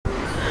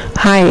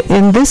Hi,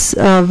 in this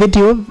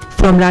video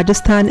from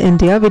Rajasthan,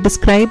 India, we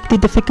describe the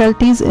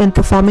difficulties in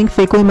performing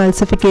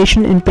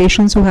phacoemulsification in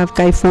patients who have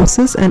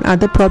kyphosis and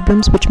other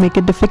problems which make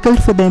it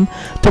difficult for them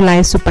to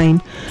lie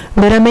supine.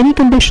 There are many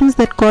conditions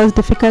that cause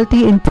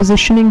difficulty in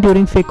positioning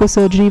during phaco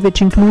surgery,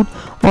 which include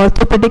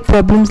orthopedic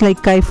problems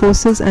like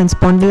kyphosis and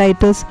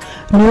spondylitis,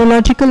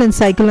 neurological and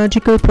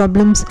psychological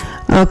problems,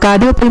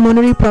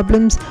 cardiopulmonary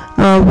problems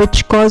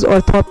which cause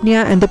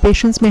orthopnea, and the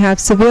patients may have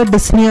severe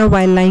dyspnea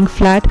while lying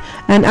flat,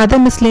 and other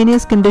miscellaneous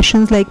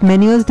conditions like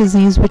Meniere's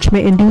disease which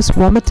may induce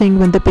vomiting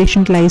when the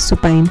patient lies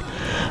supine.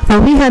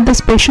 Now, we had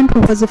this patient who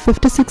was a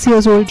 56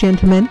 years old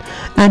gentleman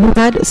and who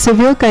had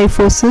severe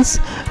kyphosis.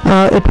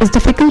 It was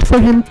difficult for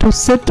him to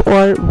sit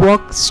or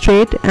walk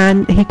straight,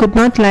 and he could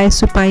not lie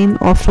supine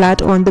or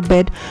flat on the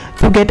bed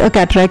to get a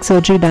cataract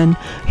surgery done.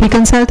 He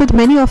consulted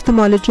many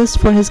ophthalmologists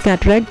for his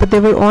cataract, but they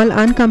were all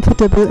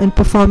uncomfortable in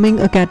performing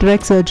a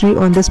cataract surgery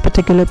on this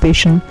particular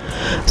patient.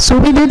 So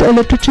we did a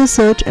literature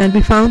search and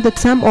we found that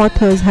some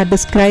authors had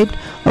described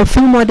a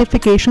few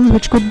modifications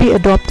which could be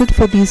adopted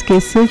for these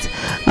cases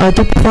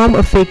to perform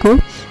a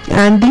phaco,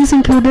 and these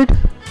included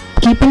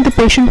keeping the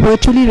patient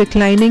virtually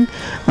reclining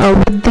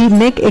with the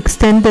neck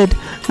extended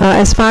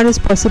as far as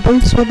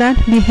possible so that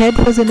the head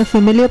was in a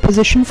familiar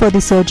position for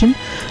the surgeon,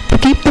 to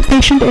keep the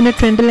patient in a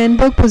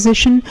Trendelenburg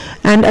position,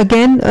 and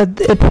again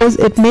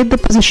it made the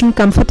position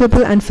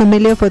comfortable and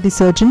familiar for the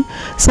surgeon.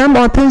 Some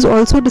authors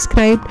also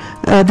described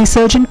the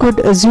surgeon could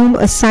assume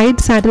a side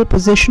saddle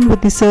position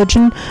with the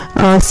surgeon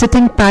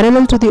sitting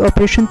parallel to the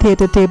operation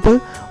theatre table,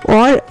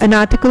 or an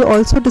article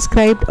also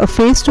described a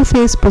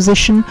face-to-face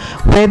position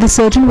where the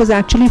surgeon was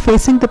actually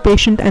facing the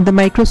patient and the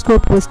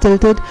microscope was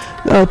tilted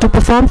to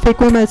perform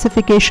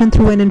phacoemulsification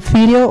through an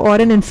inferior or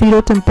an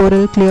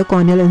inferotemporal clear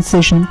corneal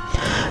incision.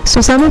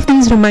 So some of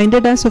these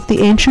reminded us of the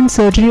ancient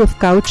surgery of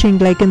couching,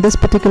 like in this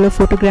particular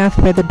photograph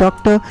where the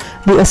doctor,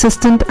 the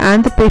assistant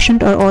and the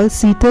patient are all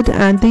seated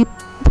and the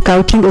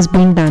couching is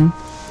being done.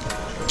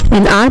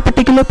 In our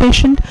particular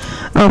patient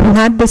who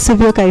had this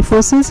severe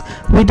kyphosis,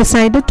 we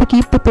decided to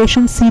keep the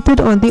patient seated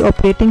on the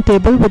operating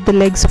table with the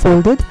legs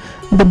folded.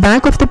 The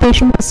back of the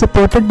patient was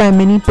supported by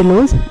many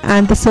pillows,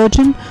 and the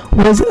surgeon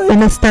was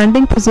in a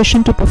standing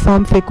position to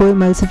perform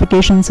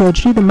phacoemulsification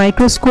surgery. The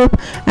microscope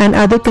and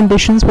other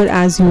conditions were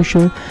as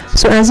usual.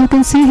 So as you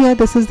can see here,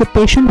 this is the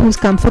patient who is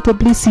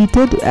comfortably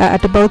seated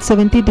at about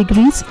 70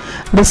 degrees.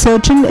 The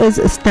surgeon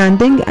is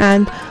standing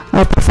and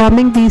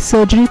performing the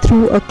surgery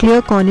through a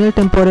clear corneal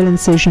temporal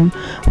incision.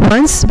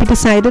 Once we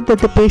decided that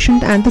the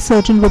patient and the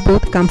surgeon were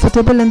both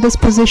comfortable in this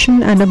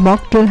position and a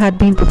mock drill had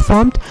been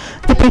performed,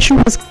 the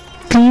patient was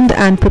cleaned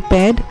and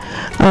prepared.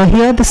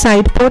 Here the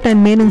side port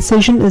and main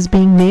incision is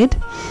being made,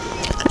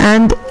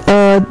 and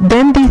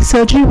then the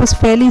surgery was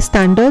fairly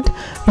standard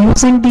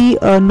using the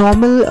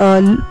normal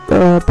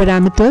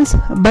parameters,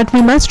 but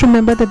we must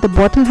remember that the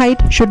bottle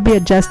height should be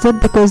adjusted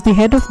because the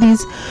head of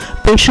these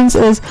patients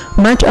is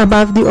much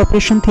above the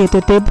operation theatre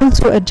table,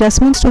 so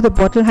adjustments to the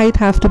bottle height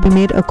have to be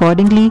made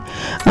accordingly.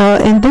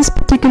 In this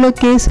particular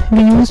case, we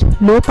used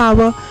low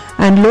power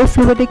and low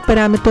fluidic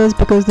parameters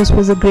because this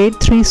was a grade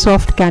 3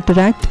 soft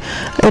cataract.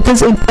 It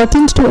is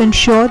important to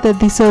ensure that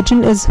the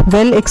surgeon is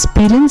well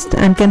experienced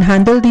and can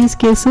handle these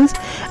cases,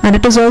 and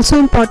it is also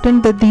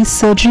important that these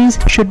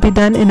surgeries should be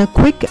done in a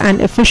quick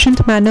and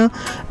efficient manner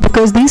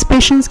because these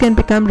patients can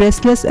become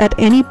restless at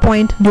any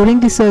point during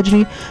the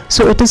surgery,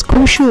 so it is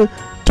crucial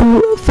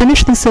to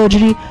finish the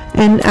surgery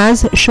in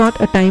as short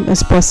a time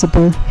as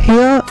possible.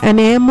 Here an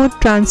AMO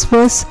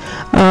transverse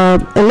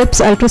ellipse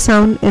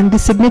ultrasound in the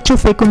signature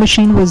phaco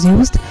machine was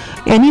used.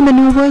 Any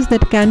maneuvers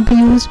that can be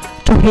used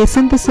to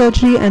hasten the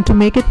surgery and to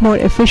make it more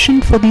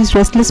efficient for these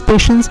restless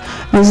patients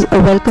is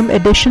a welcome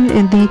addition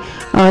in the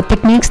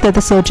techniques that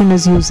the surgeon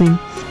is using.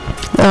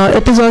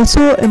 It is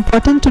also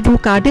important to do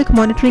cardiac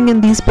monitoring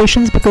in these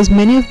patients because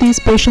many of these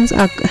patients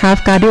have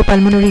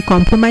cardiopulmonary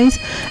compromise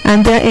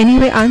and they are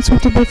anyway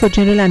unsuitable for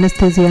general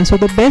anesthesia. So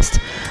the best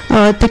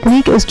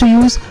technique is to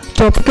use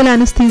topical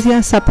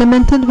anesthesia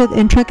supplemented with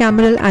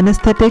intracameral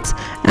anesthetics,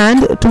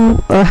 and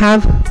to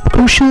have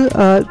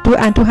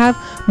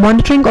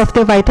monitoring of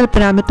the vital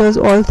parameters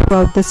all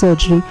throughout the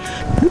surgery.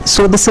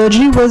 So the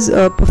surgery was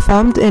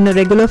performed in a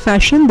regular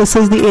fashion. This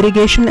is the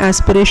irrigation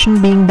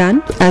aspiration being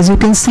done. As you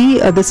can see,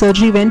 the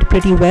surgery went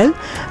pretty well.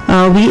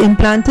 We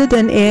implanted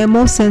an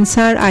AMO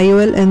sensor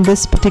IOL in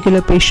this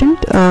particular patient,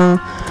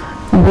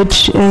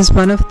 which is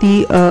one of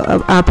the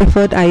our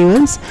preferred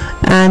IOLs,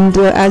 and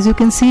as you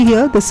can see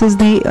here, this is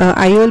the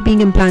IOL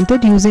being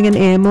implanted using an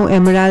AMO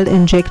emerald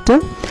injector.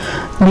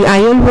 The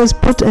IOL was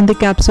put in the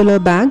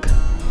capsular bag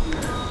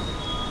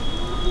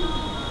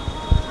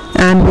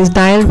and was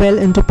dialed well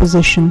into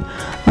position.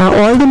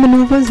 All the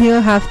maneuvers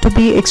here have to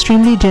be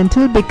extremely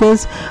gentle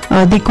because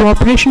the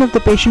cooperation of the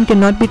patient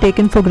cannot be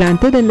taken for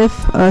granted, and if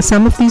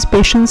some of these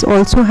patients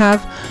also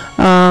have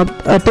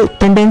a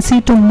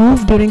tendency to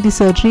move during the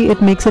surgery,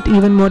 it makes it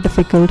even more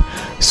difficult.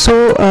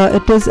 So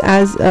it is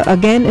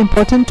again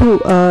important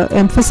to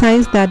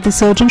emphasize that the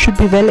surgeon should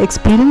be well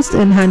experienced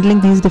in handling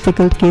these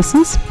difficult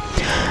cases.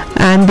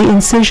 And the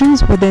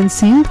incisions were then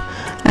sealed,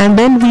 and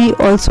then we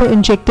also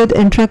injected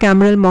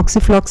intracameral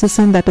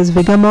moxifloxacin, that is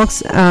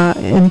Vigamox,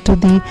 into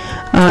the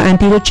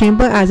anterior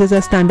chamber, as is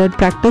a standard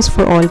practice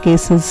for all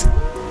cases.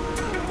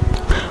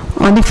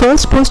 On the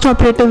first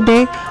post-operative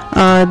day,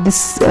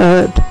 this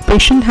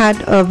patient had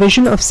a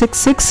vision of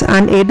 6/6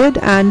 unaided,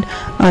 and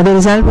the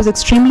result was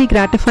extremely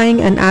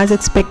gratifying, and as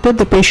expected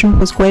the patient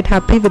was quite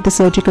happy with the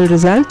surgical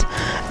result,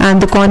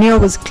 and the cornea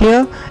was clear,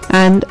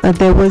 and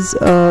there was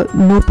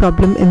no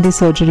problem in the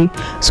surgery.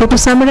 So to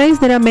summarize,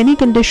 there are many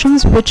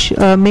conditions which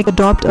make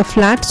adopt a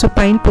flat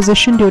supine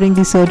position during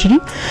the surgery,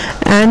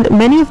 and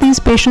many of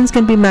these patients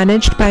can be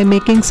managed by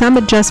making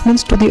some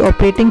adjustments to the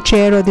operating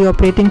chair or the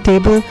operating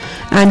table,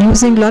 and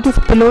using a lot of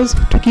pillows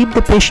to keep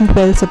the patient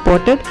well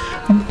supported,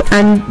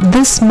 and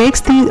this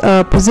makes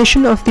the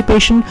position of the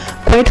patient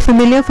quite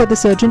familiar for the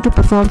surgeon to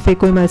perform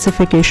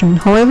phacoemulsification.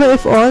 However,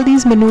 if all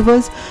these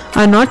maneuvers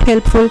are not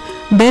helpful,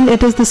 then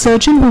it is the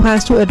surgeon who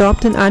has to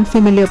adopt an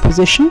unfamiliar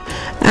position,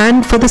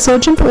 and for the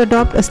surgeon to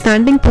adopt a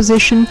standing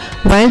position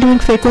while doing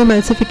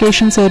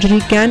phacoemulsification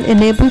surgery can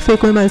enable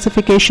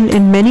phacoemulsification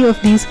in many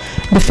of these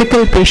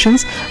difficult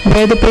patients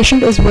where the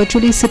patient is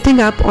virtually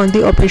sitting up on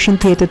the operation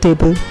theatre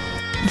table.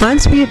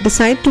 Once we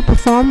decide to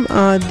perform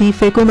the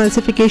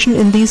phacoemulsification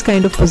in these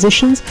kind of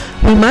positions,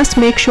 we must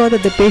make sure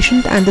that the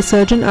patient and the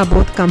surgeon are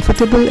both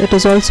comfortable. It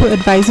is also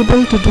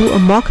advisable to do a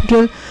mock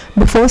drill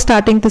before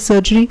starting the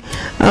surgery.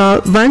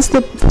 Once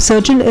the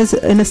surgeon is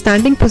in a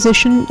standing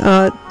position,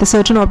 the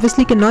surgeon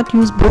obviously cannot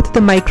use both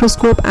the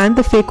microscope and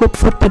the phaco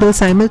foot pedal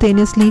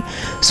simultaneously,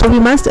 so we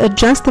must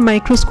adjust the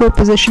microscope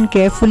position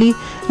carefully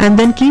and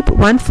then keep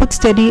one foot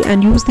steady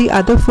and use the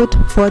other foot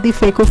for the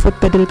phaco foot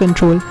pedal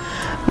control.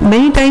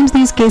 Many times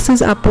these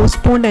cases are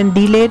postponed and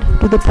delayed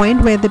to the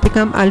point where they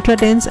become ultra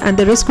dense and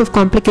the risk of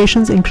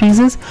complications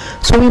increases,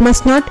 so we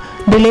must not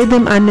delay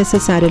them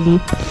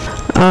unnecessarily.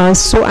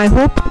 So I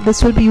hope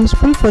this will be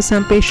useful for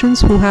some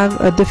patients who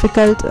have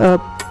difficult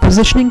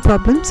positioning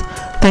problems.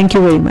 Thank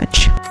you very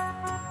much.